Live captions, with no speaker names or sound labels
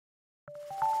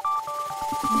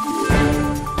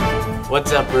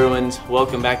What's up, Bruins?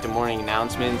 Welcome back to Morning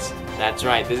Announcements. That's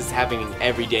right, this is happening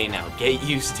every day now. Get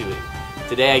used to it.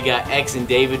 Today I got X and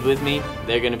David with me.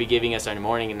 They're going to be giving us our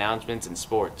morning announcements in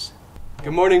sports.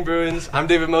 Good morning, Bruins. I'm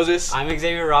David Moses. I'm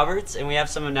Xavier Roberts, and we have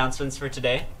some announcements for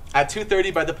today. At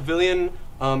 2:30 by the pavilion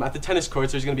at the tennis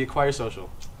courts, there's going to be a choir social.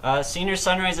 Senior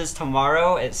Sunrise is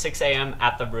tomorrow at 6 a.m.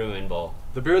 at the Bruin Bowl.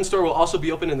 The Bruin store will also be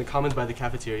open in the commons by the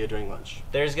cafeteria during lunch.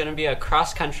 There's going to be a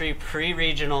cross-country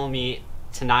pre-regional meet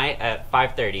tonight at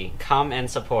 5:30. Come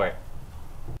and support.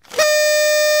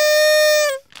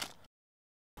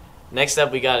 Next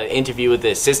up, we got an interview with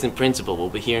the assistant principal. We'll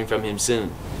be hearing from him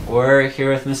soon. We're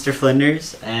here with Mr.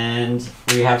 Flinders, and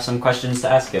we have some questions to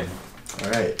ask him.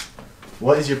 All right.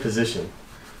 What is your position?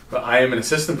 But I am an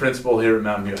assistant principal here at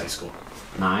Mountain View High School.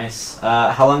 Nice.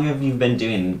 How long have you been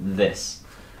doing this?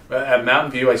 At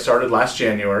Mountain View, I started last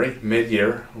January,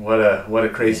 mid-year. What a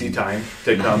crazy time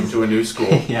to come to a new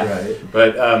school. Yeah. Right.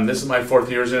 But this is my 4th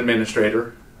year as an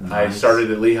administrator. Nice. I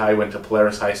started at Lehigh, went to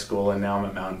Polaris High School, and now I'm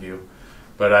at Mountain View.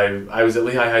 But I was at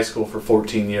Lehigh High School for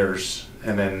 14 years,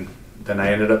 and then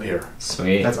I ended up here.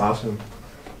 Sweet. That's awesome.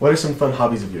 What are some fun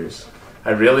hobbies of yours?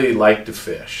 I really like to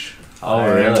fish. Oh,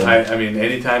 really? I mean,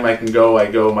 anytime I can go, I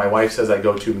go. My wife says I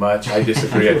go too much. I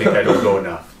disagree. I think I don't go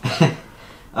enough.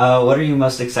 What are you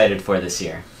most excited for this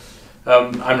year?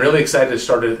 I'm really excited to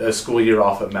start a school year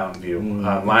off at Mountain View.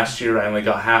 Last year I only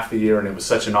got half the year, and it was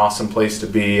such an awesome place to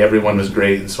be. Everyone was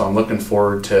great, and so I'm looking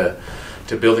forward to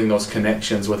building those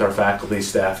connections with our faculty,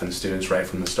 staff, and students right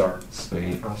from the start.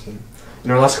 Sweet. Awesome.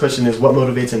 And our last question is, what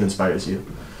motivates and inspires you?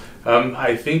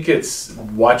 I think it's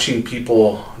watching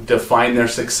people define their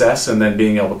success and then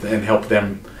being able to help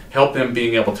them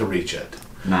being able to reach it.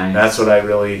 Nice. That's what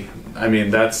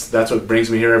that's what brings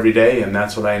me here every day, and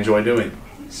that's what I enjoy doing.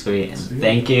 Sweet.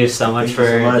 Thank you so much for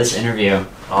this interview.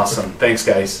 Awesome. Thanks,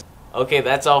 guys. Okay,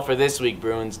 that's all for this week,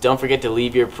 Bruins. Don't forget to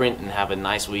leave your print and have a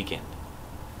nice weekend.